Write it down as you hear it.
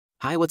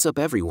Hi, what's up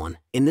everyone?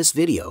 In this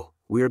video,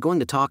 we are going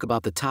to talk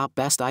about the top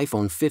best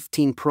iPhone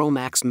 15 Pro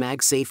Max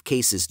Magsafe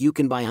cases you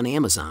can buy on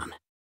Amazon.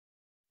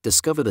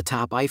 Discover the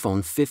top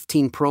iPhone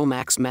 15 Pro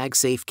Max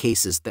Magsafe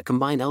cases that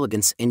combine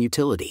elegance and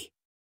utility.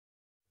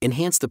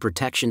 Enhance the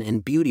protection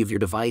and beauty of your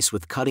device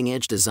with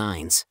cutting-edge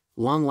designs,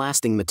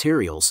 long-lasting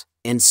materials,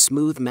 and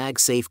smooth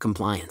MagSafe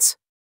compliance.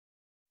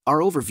 Our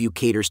overview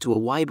caters to a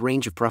wide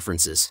range of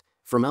preferences,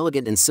 from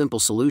elegant and simple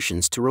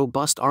solutions to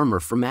robust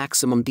armor for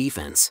maximum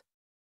defense.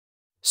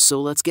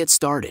 So let's get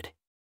started.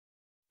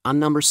 On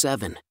number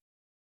 7.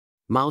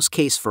 Mouse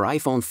Case for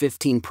iPhone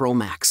 15 Pro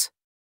Max.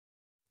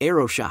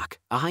 AeroShock,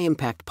 a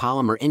high-impact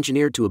polymer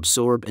engineered to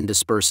absorb and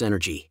disperse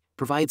energy,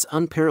 provides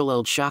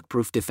unparalleled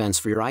shockproof defense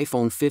for your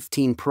iPhone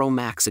 15 Pro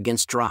Max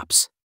against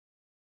drops.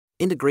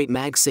 Integrate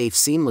MagSafe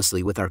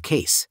seamlessly with our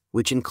case,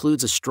 which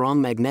includes a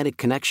strong magnetic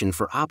connection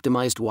for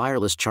optimized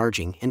wireless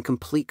charging and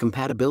complete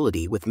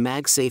compatibility with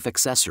MagSafe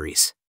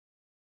accessories.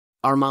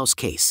 Our mouse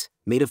case,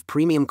 made of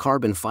premium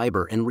carbon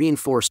fiber and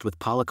reinforced with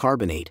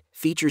polycarbonate,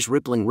 features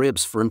rippling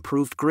ribs for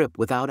improved grip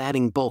without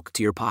adding bulk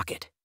to your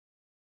pocket.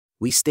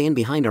 We stand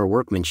behind our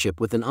workmanship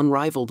with an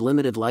unrivaled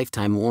limited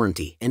lifetime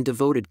warranty and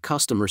devoted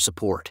customer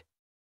support.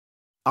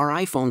 Our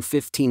iPhone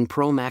 15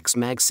 Pro Max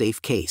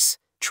MagSafe case,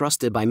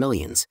 trusted by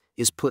millions,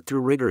 is put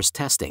through rigorous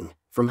testing,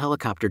 from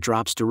helicopter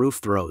drops to roof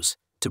throws,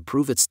 to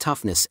prove its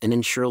toughness and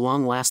ensure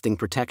long-lasting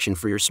protection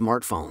for your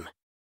smartphone.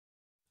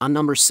 On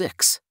number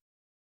 6.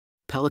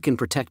 Pelican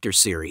Protector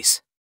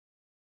Series.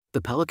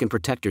 The Pelican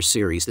Protector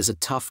Series is a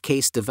tough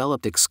case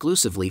developed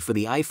exclusively for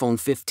the iPhone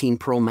 15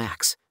 Pro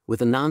Max,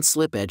 with a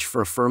non-slip edge for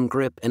a firm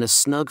grip and a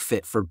snug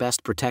fit for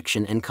best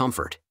protection and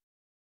comfort.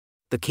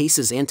 The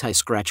case's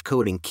anti-scratch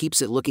coating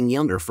keeps it looking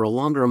younger for a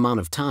longer amount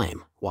of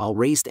time, while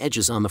raised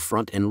edges on the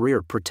front and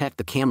rear protect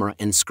the camera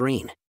and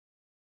screen.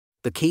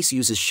 The case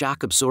uses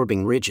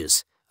shock-absorbing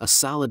ridges, a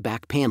solid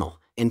back panel,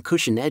 and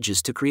cushioned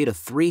edges to create a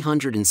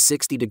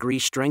 360-degree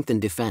strengthened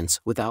defense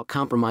without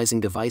compromising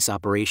device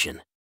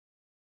operation.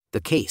 The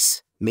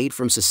case, made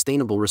from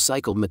sustainable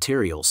recycled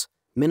materials,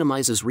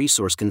 minimizes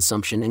resource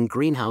consumption and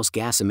greenhouse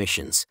gas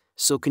emissions,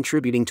 so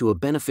contributing to a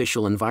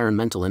beneficial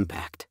environmental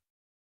impact.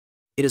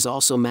 It is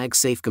also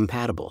MagSafe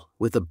compatible,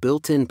 with a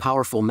built-in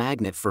powerful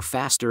magnet for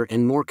faster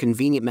and more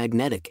convenient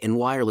magnetic and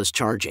wireless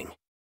charging.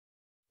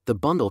 The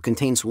bundle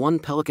contains one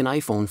Pelican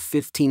iPhone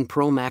 15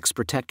 Pro Max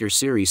Protector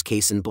Series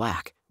case in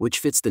black, which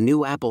fits the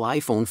new Apple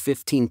iPhone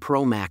 15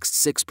 Pro Max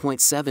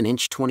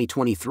 6.7-inch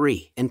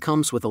 2023 and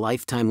comes with a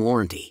lifetime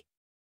warranty.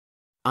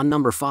 On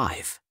number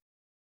 5.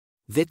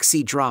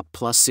 VIC Drop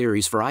Plus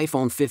Series for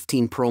iPhone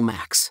 15 Pro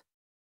Max.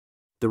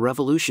 The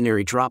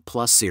revolutionary Drop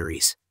Plus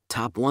series,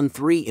 Top 1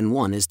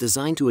 3-in-1, is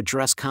designed to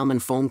address common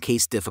phone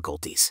case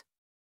difficulties.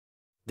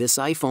 This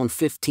iPhone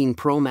 15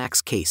 Pro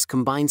Max case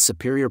combines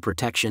superior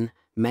protection,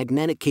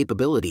 magnetic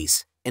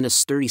capabilities, and a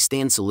sturdy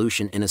stand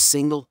solution in a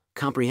single,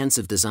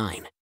 comprehensive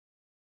design.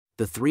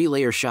 The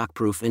 3-layer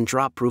shockproof and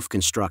drop-proof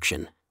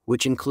construction,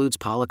 which includes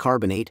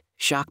polycarbonate,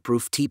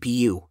 shockproof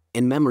TPU,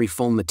 and memory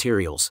foam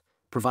materials,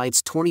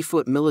 provides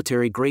 20-foot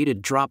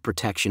military-graded drop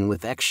protection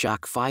with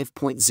X-Shock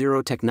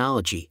 5.0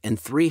 technology and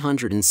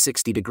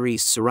 360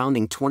 degrees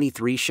surrounding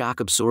 23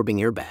 shock-absorbing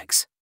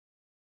airbags.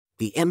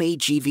 The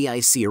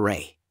MAGVIC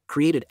array,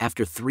 created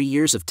after 3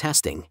 years of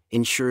testing,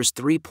 ensures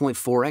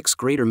 3.4x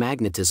greater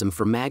magnetism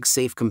for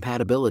MagSafe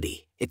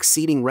compatibility,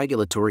 exceeding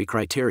regulatory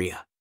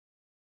criteria.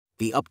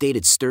 The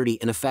updated sturdy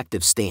and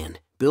effective stand,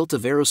 built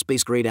of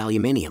aerospace-grade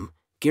aluminum,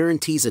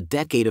 guarantees a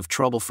decade of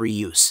trouble-free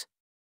use.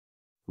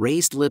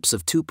 Raised lips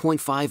of 2.5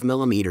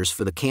 mm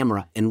for the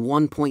camera and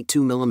 1.2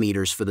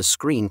 mm for the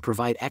screen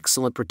provide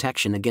excellent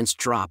protection against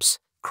drops,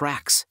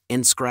 cracks,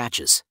 and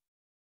scratches.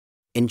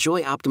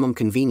 Enjoy optimum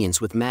convenience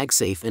with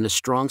MagSafe and a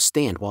strong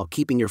stand while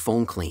keeping your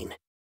phone clean.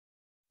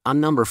 On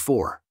number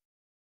 4.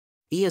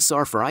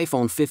 ESR for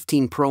iPhone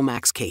 15 Pro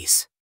Max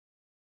case.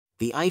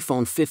 The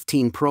iPhone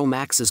 15 Pro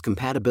Max's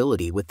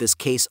compatibility with this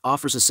case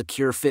offers a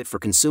secure fit for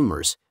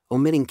consumers,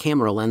 omitting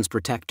camera lens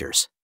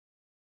protectors.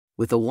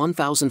 With a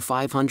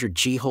 1,500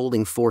 G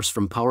holding force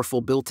from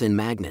powerful built-in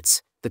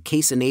magnets, the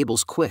case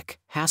enables quick,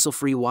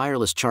 hassle-free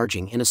wireless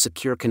charging and a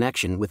secure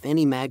connection with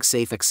any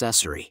MagSafe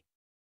accessory.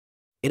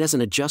 It has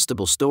an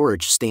adjustable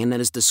storage stand that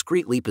is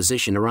discreetly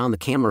positioned around the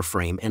camera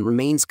frame and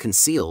remains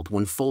concealed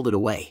when folded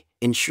away,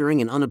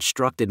 ensuring an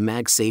unobstructed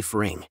MagSafe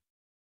ring.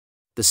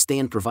 The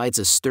stand provides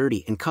a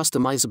sturdy and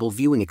customizable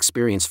viewing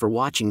experience for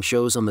watching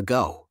shows on the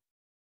go.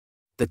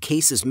 The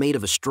case is made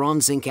of a strong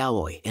zinc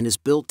alloy and is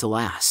built to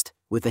last,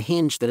 with a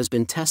hinge that has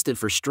been tested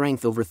for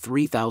strength over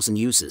 3,000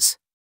 uses.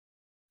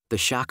 The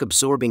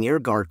shock-absorbing air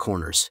guard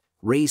corners,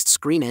 raised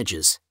screen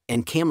edges,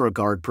 and camera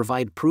guard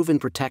provide proven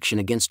protection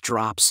against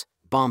drops,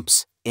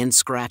 bumps, and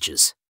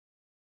scratches.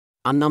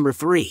 On number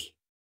 3.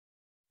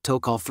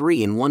 Tocol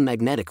 3-in-1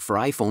 magnetic for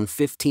iPhone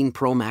 15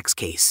 Pro Max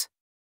case.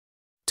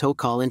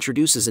 Tocol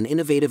introduces an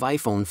innovative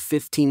iPhone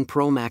 15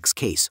 Pro Max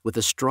case with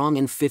a strong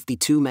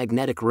N52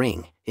 magnetic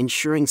ring,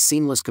 ensuring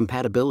seamless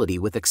compatibility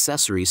with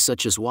accessories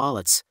such as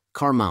wallets,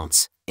 car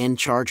mounts, and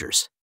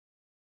chargers.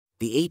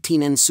 The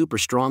 18N Super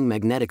Strong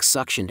Magnetic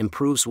Suction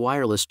improves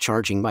wireless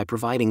charging by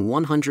providing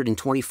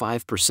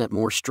 125%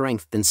 more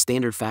strength than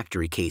standard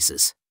factory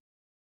cases.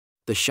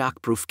 The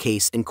shockproof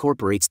case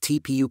incorporates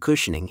TPU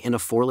cushioning in a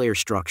 4-layer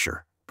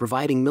structure,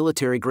 providing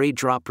military-grade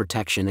drop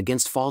protection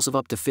against falls of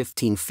up to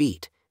 15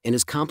 feet, and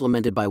is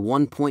complemented by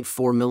 1.4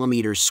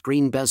 mm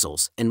screen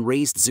bezels and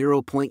raised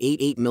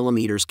 0.88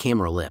 mm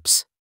camera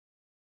lips.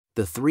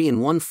 The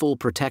 3-in-1 full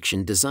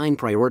protection design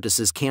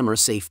prioritizes camera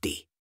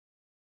safety.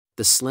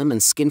 The slim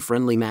and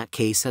skin-friendly matte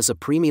case has a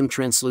premium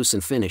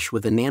translucent finish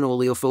with a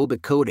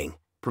nano-oleophobic coating,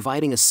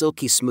 providing a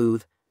silky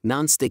smooth,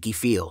 non-sticky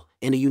feel,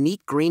 and a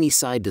unique grainy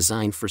side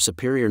design for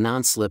superior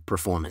non-slip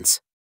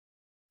performance.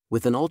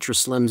 With an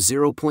ultra-slim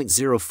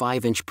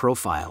 0.05-inch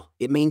profile,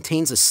 it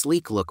maintains a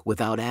sleek look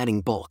without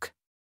adding bulk.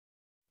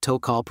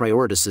 Tocall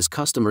prioritizes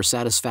customer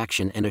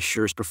satisfaction and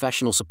assures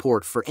professional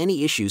support for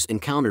any issues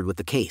encountered with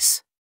the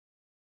case.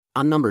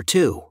 On number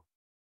 2.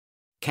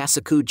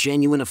 Casaco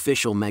Genuine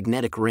Official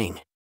Magnetic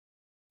Ring.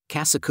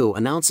 Casaco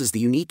announces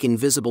the unique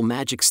Invisible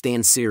Magic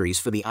Stand series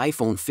for the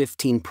iPhone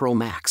 15 Pro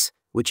Max,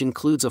 which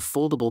includes a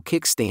foldable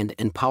kickstand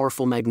and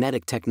powerful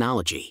magnetic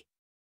technology.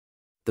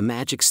 The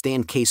Magic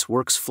Stand case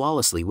works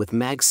flawlessly with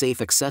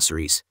MagSafe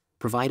accessories,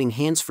 providing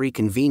hands-free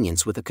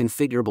convenience with a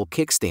configurable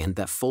kickstand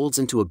that folds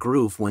into a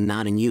groove when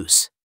not in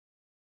use.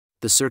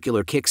 The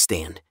circular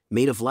kickstand,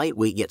 made of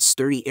lightweight yet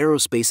sturdy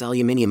aerospace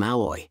aluminum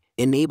alloy,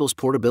 enables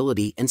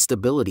portability and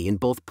stability in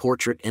both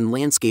portrait and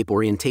landscape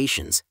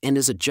orientations and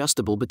is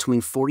adjustable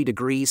between 40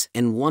 degrees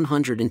and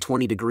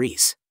 120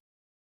 degrees.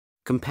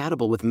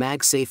 Compatible with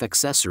MagSafe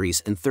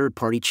accessories and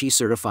third-party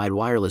Qi-certified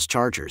wireless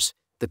chargers,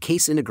 the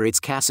case integrates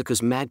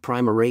Casaco's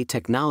MagPrime array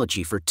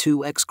technology for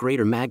 2x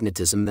greater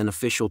magnetism than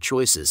official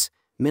choices,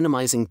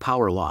 minimizing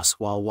power loss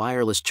while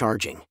wireless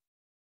charging.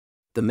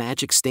 The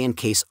Magic Stand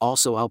case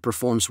also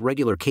outperforms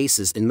regular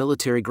cases in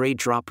military-grade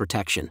drop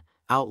protection,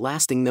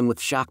 outlasting them with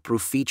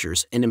shockproof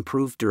features and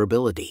improved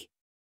durability.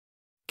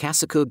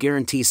 Casaco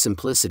guarantees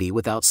simplicity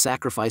without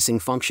sacrificing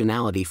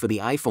functionality for the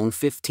iPhone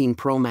 15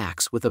 Pro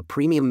Max with a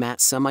premium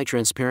matte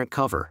semi-transparent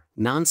cover,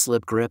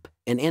 non-slip grip,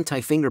 and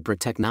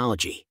anti-fingerprint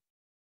technology.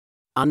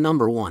 On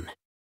number 1.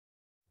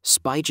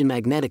 Spigen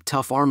Magnetic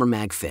Tough Armor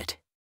MagFit.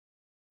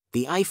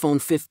 The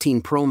iPhone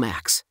 15 Pro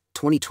Max,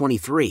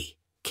 2023,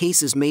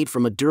 case is made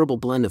from a durable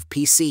blend of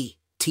PC,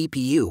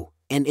 TPU,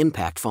 and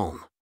impact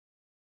foam.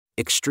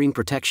 Extreme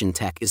protection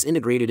tech is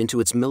integrated into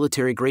its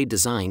military-grade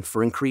design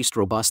for increased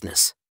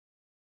robustness.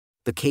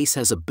 The case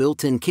has a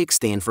built-in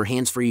kickstand for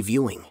hands-free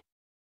viewing.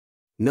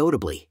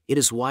 Notably, it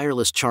is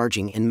wireless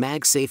charging and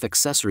MagSafe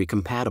accessory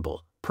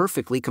compatible,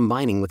 perfectly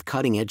combining with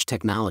cutting-edge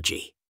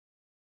technology.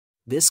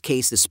 This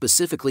case is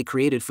specifically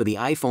created for the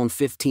iPhone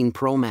 15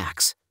 Pro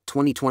Max,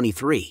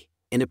 2023,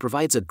 and it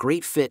provides a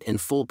great fit and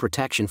full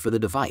protection for the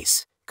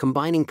device,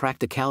 combining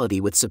practicality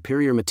with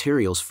superior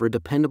materials for a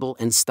dependable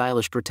and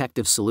stylish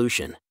protective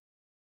solution.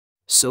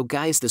 So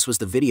guys, this was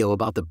the video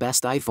about the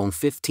best iPhone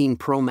 15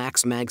 Pro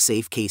Max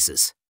MagSafe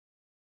cases.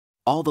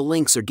 All the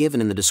links are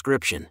given in the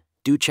description,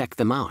 do check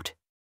them out.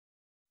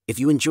 If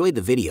you enjoyed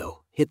the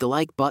video, hit the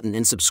like button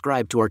and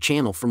subscribe to our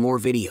channel for more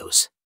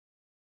videos.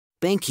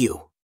 Thank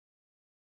you.